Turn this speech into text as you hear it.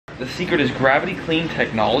The secret is gravity clean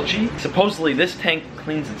technology. Supposedly this tank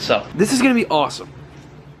cleans itself. This is gonna be awesome.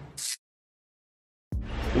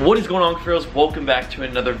 What is going on, Cuffaros? Welcome back to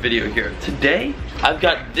another video here. Today, I've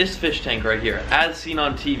got this fish tank right here, as seen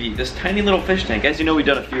on TV. This tiny little fish tank. As you know, we've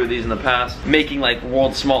done a few of these in the past, making like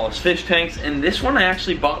world's smallest fish tanks, and this one I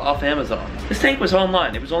actually bought off Amazon. This tank was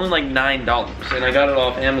online. It was only like $9, and I got it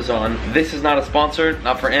off Amazon. This is not a sponsor,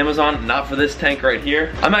 not for Amazon, not for this tank right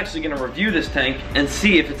here. I'm actually gonna review this tank and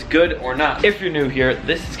see if it's good or not. If you're new here,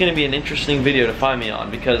 this is gonna be an interesting video to find me on,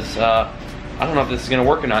 because I don't know if this is gonna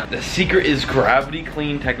work or not. The secret is gravity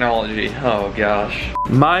clean technology. Oh gosh.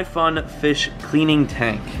 My Fun Fish Cleaning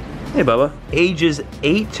Tank. Hey Bubba. Ages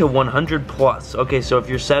 8 to 100 plus. Okay, so if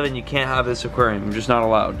you're 7, you can't have this aquarium. You're just not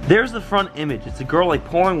allowed. There's the front image. It's a girl like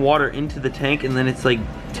pouring water into the tank, and then it's like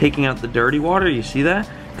taking out the dirty water. You see that?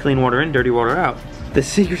 Clean water in, dirty water out. The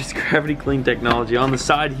secret is gravity clean technology. On the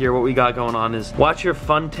side here, what we got going on is watch your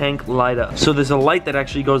fun tank light up. So there's a light that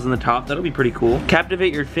actually goes on the top. That'll be pretty cool.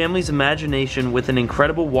 Captivate your family's imagination with an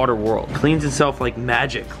incredible water world. Cleans itself like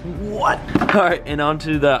magic. What? All right, and on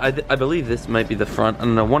to the, I believe this might be the front. I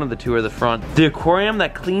don't know, one of the two are the front. The aquarium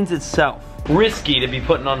that cleans itself. Risky to be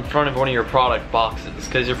putting on front of one of your product boxes,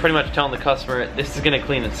 because you're pretty much telling the customer this is gonna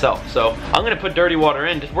clean itself. So I'm gonna put dirty water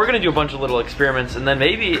in. We're gonna do a bunch of little experiments, and then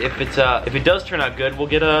maybe if it does turn out good, we'll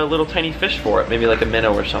get a little tiny fish for it, maybe like a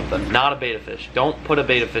minnow or something. Not a beta fish. Don't put a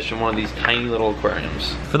beta fish in one of these tiny little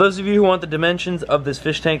aquariums. For those of you who want the dimensions of this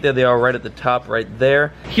fish tank, there they are right at the top, right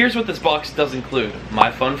there. Here's what this box does include: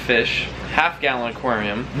 My Fun Fish, half-gallon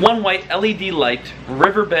aquarium, one white LED light,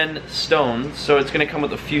 riverbend stones, so it's gonna come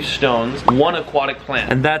with a few stones, one aquatic plant.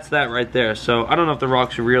 And that's that right there. So I don't know if the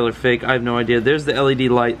rocks are real or fake, I have no idea. There's the LED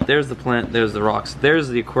light, there's the plant, there's the rocks, there's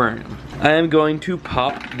the aquarium. I am going to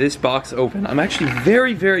pop this box open. I'm actually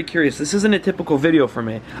very, very curious. This isn't a typical video for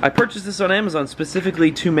me. I purchased this on Amazon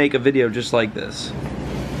specifically to make a video just like this.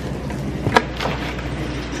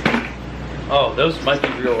 Oh, those might be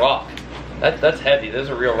real rock. That's heavy, those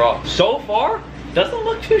are real rock. So far, doesn't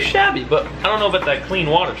look too shabby, but I don't know about that clean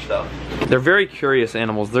water stuff. They're very curious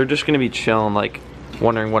animals. They're just gonna be chilling, like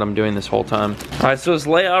wondering what I'm doing this whole time. All right, so let's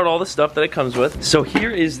lay out all the stuff that it comes with. So here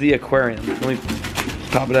is the aquarium. Let me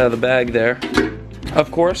pop it out of the bag there. Of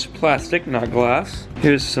course, plastic, not glass.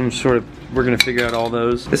 Here's some sort of, we're gonna figure out all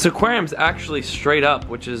those. This aquarium's actually straight up,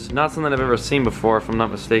 which is not something I've ever seen before, if I'm not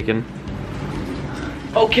mistaken.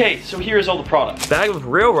 Okay, so here's all the products. Bag with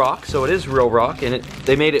real rock, so it is real rock, and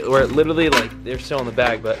they made it where it literally, like, they're still in the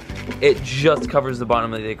bag, but it just covers the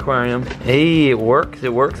bottom of the aquarium. Hey, it works,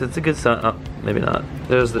 it's a good sign. Oh, maybe not.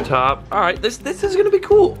 There's the top. All right, this is gonna be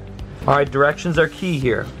cool. All right, directions are key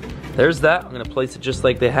here. There's that. I'm gonna place it just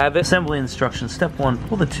like they have it. Assembly instructions. Step 1,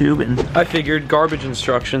 pull the tube, and I figured garbage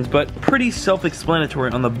instructions, but pretty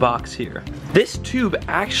self-explanatory on the box here. This tube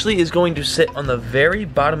actually is going to sit on the very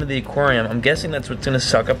bottom of the aquarium. I'm guessing that's what's gonna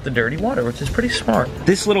suck up the dirty water, which is pretty smart.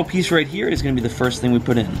 This little piece right here is gonna be the first thing we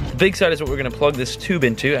put in. The big side is what we're gonna plug this tube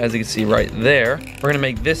into, as you can see right there. We're gonna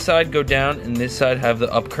make this side go down and this side have the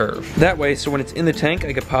up curve. That way, so when it's in the tank,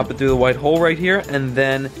 I can pop it through the white hole right here, and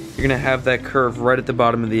then you're gonna have that curve right at the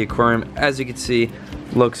bottom of the aquarium. As you can see,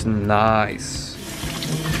 looks nice.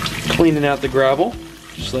 Cleaning out the gravel,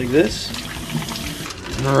 just like this.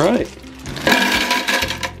 All right.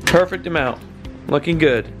 Perfect amount. Looking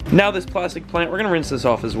good. Now this plastic plant, we're gonna rinse this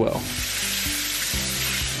off as well.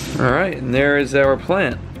 All right, and there is our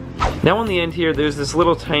plant. Now on the end here, there's this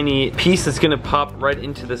little tiny piece that's gonna pop right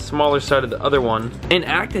into the smaller side of the other one and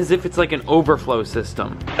act as if it's like an overflow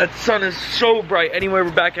system. That sun is so bright. Anyway, we're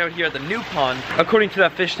back out here at the new pond. According to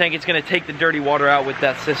that fish tank, it's gonna take the dirty water out with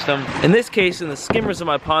that system. In this case, in the skimmers of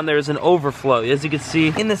my pond, there's an overflow. As you can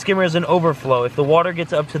see, in the skimmer is an overflow. If the water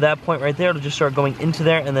gets up to that point right there, it'll just start going into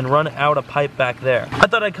there and then run out a pipe back there. I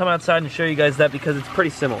thought I'd come outside and show you guys that because it's pretty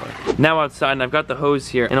similar. Now outside, and I've got the hose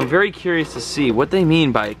here, and I'm very curious to see what they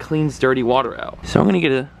mean by it cleans dirty water out. So I'm gonna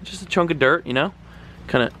get just a chunk of dirt, you know,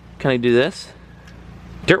 kind of do this.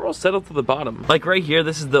 Dirt will settle to the bottom. Like right here,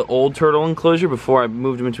 this is the old turtle enclosure before I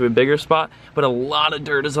moved him into a bigger spot, but a lot of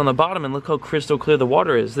dirt is on the bottom, and look how crystal clear the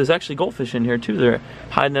water is. There's actually goldfish in here too. They're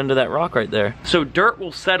hiding under that rock right there. So dirt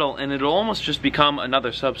will settle and it'll almost just become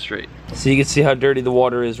another substrate. So you can see how dirty the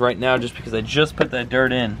water is right now just because I just put that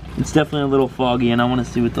dirt in. It's definitely a little foggy and I want to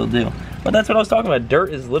see what they'll do. But that's what I was talking about.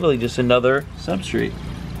 Dirt is literally just another substrate.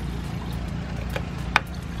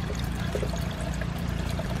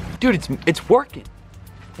 Dude, it's working.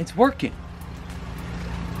 It's working.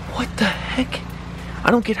 What the heck?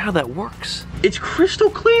 I don't get how that works. It's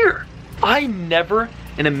crystal clear. I never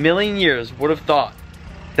in a million years would have thought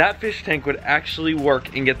that fish tank would actually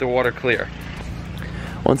work and get the water clear.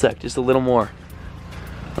 One sec, just a little more.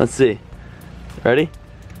 Let's see. Ready?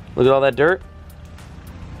 Look at all that dirt.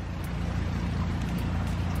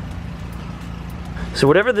 So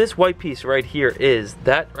whatever this white piece right here is,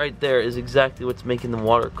 that right there is exactly what's making the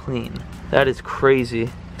water clean. That is crazy.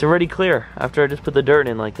 It's already clear after I just put the dirt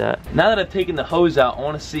in like that. Now that I've taken the hose out, I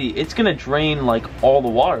want to see. It's gonna drain like all the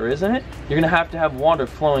water, isn't it? You're gonna have to have water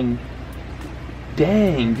flowing.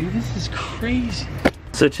 Dang, dude, this is crazy.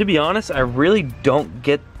 So to be honest, I really don't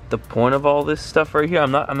get the point of all this stuff right here.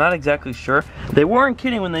 I'm not exactly sure. They weren't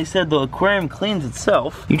kidding when they said the aquarium cleans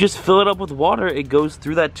itself. You just fill it up with water, it goes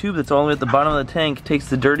through that tube that's all the way at the bottom of the tank, takes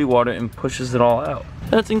the dirty water and pushes it all out.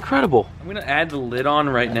 That's incredible. I'm gonna add the lid on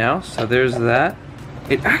right now, so there's that.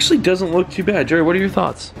 It actually doesn't look too bad. Jerry, what are your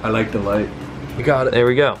thoughts? I like the light. You got it. There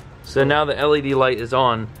we go. So now the LED light is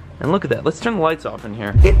on. And look at that, let's turn the lights off in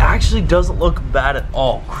here. It actually doesn't look bad at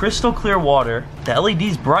all. Crystal clear water. The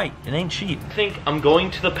LED's bright, it ain't cheap. I think I'm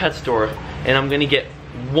going to the pet store and I'm gonna get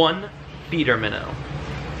 1 feeder minnow.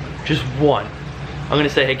 Just 1. I'm gonna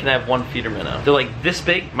say, hey, can I have 1 feeder minnow? They're like this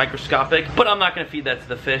big, microscopic, but I'm not gonna feed that to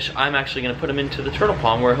the fish. I'm actually gonna put him into the turtle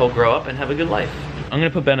pond where he'll grow up and have a good life. I'm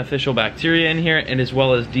gonna put beneficial bacteria in here and as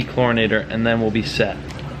well as dechlorinator, and then we'll be set.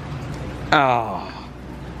 Oh.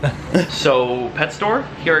 So, pet store,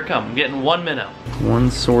 here it comes. I'm getting 1 minnow. 1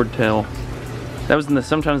 swordtail. That was in the,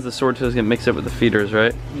 sometimes the swordtails get mixed up with the feeders,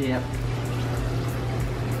 right? Yeah.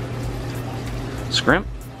 Shrimp?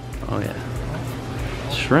 Oh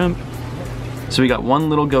yeah. Shrimp. So we got 1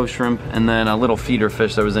 little ghost shrimp and then a little feeder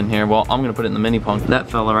fish that was in here. Well, I'm gonna put it in the mini pond. That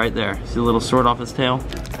fella right there. See the little sword off his tail?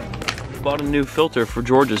 Bought a new filter for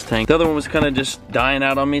George's tank. The other one was kind of just dying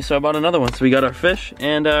out on me, so I bought another one. So we got our fish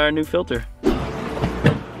and our new filter.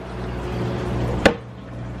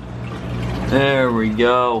 There we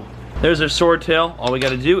go. There's our swordtail. All we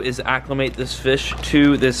gotta do is acclimate this fish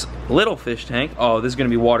to this little fish tank. Oh, there's gonna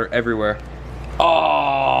be water everywhere. Oh,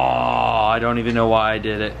 I don't even know why I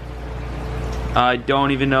did it. I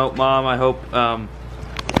don't even know, Mom, I hope,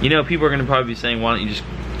 you know, people are gonna probably be saying, why don't you just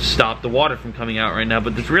stop the water from coming out right now,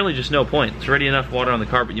 but there's really just no point. There's already enough water on the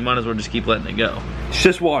carpet, you might as well just keep letting it go. It's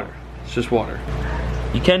just water, it's just water.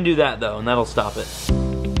 You can do that though, and that'll stop it.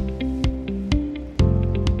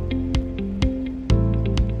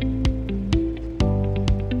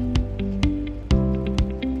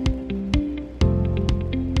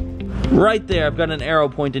 Right there, I've got an arrow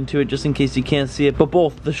pointing to it just in case you can't see it, but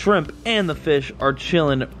both the shrimp and the fish are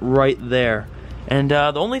chilling right there. And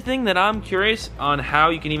the only thing that I'm curious on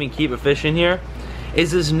how you can even keep a fish in here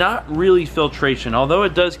is not really filtration. Although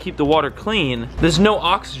it does keep the water clean, there's no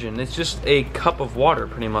oxygen. It's just a cup of water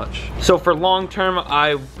pretty much. So for long term,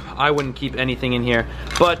 I wouldn't keep anything in here.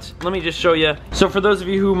 But let me just show you. So for those of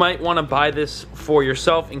you who might want to buy this for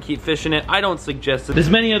yourself and keep fish in it, I don't suggest it. There's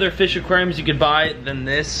many other fish aquariums you could buy than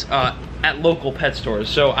this at local pet stores.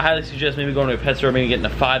 So I highly suggest maybe going to a pet store, maybe getting a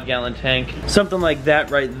 5-gallon tank. Something like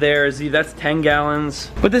that right there. See, that's 10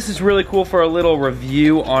 gallons. But this is really cool for a little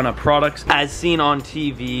review on a product as seen on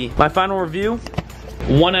TV. My final review,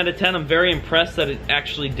 1 out of 10. I'm very impressed that it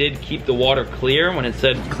actually did keep the water clear when it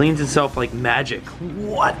said cleans itself like magic.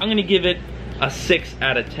 What? I'm gonna give it a 6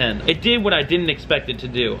 out of 10. It did what I didn't expect it to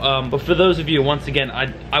do. But for those of you, once again,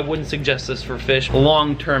 I wouldn't suggest this for fish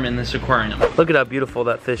long term in this aquarium. Look at how beautiful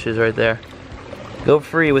that fish is right there. Go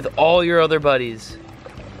free with all your other buddies.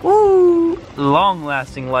 Woo! Long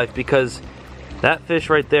lasting life, because that fish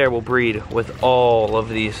right there will breed with all of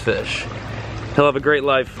these fish. He'll have a great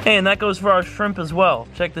life. Hey, and that goes for our shrimp as well.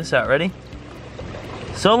 Check this out, ready?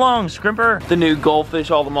 So long, scrimper. The new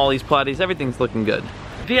goldfish, all the mollies, platies, everything's looking good.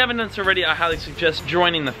 If you haven't done so already, I highly suggest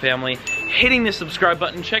joining the family, hitting the subscribe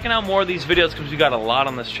button, checking out more of these videos because we got a lot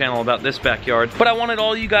on this channel about this backyard. But I wanted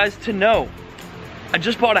all you guys to know, I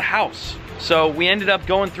just bought a house. So we ended up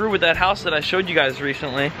going through with that house that I showed you guys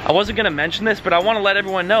recently. I wasn't gonna mention this, but I wanna let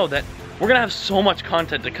everyone know that we're gonna have so much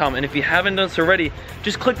content to come, and if you haven't done so already,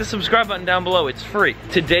 just click the subscribe button down below, it's free.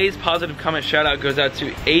 Today's positive comment shout out goes out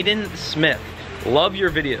to Aiden Smith. Love your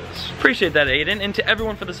videos. Appreciate that, Aiden, and to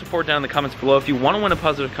everyone for the support down in the comments below. If you want to win a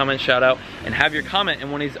positive comment shout out and have your comment in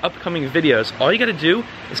one of these upcoming videos, all you gotta do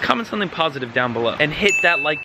is comment something positive down below and hit that like